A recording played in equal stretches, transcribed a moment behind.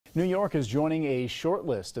New York is joining a short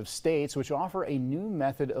list of states which offer a new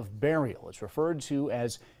method of burial. It's referred to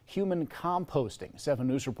as human composting. 7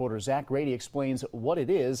 News reporter Zach Grady explains what it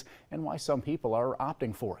is and why some people are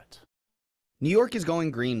opting for it. New York is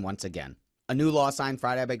going green once again. A new law signed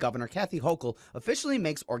Friday by Governor Kathy Hochul officially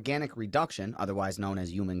makes organic reduction, otherwise known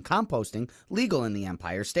as human composting, legal in the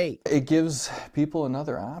Empire State. It gives people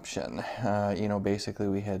another option. Basically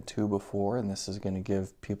we had 2 before, and this is going to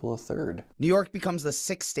give people a 3rd. New York becomes the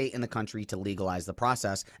 6th state in the country to legalize the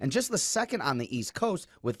process, and just the 2nd on the East Coast,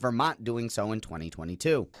 with Vermont doing so in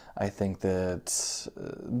 2022. I think that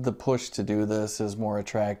the push to do this is more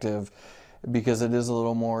attractive because it is a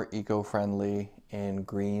little more eco-friendly and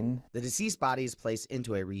green. The deceased body is placed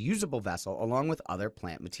into a reusable vessel along with other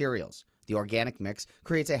plant materials. The organic mix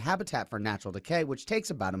creates a habitat for natural decay, which takes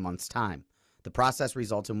about a month's time. The process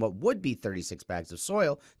results in what would be 36 bags of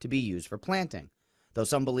soil to be used for planting. Though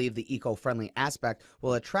some believe the eco-friendly aspect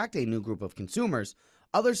will attract a new group of consumers,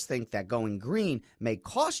 others think that going green may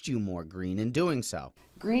cost you more green in doing so.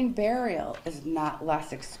 Green burial is not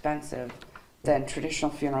less expensive than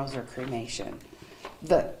traditional funerals or cremation.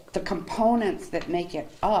 The components that make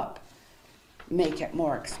it up make it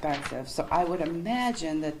more expensive, so I would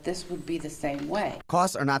imagine that this would be the same way.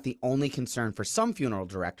 Costs are not the only concern for some funeral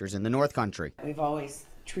directors in the North Country. We've always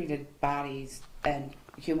treated bodies and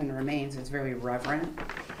human remains as very reverent,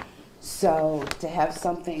 so to have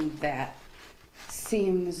something that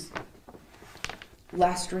seems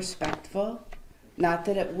less respectful, not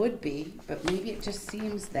that it would be, but maybe it just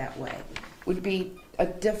seems that way, would be a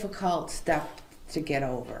difficult step to get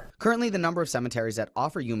over. Currently, the number of cemeteries that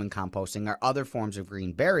offer human composting or other forms of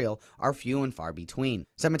green burial are few and far between.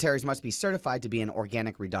 Cemeteries must be certified to be an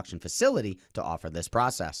organic reduction facility to offer this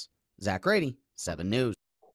process. Zach Grady, 7 News.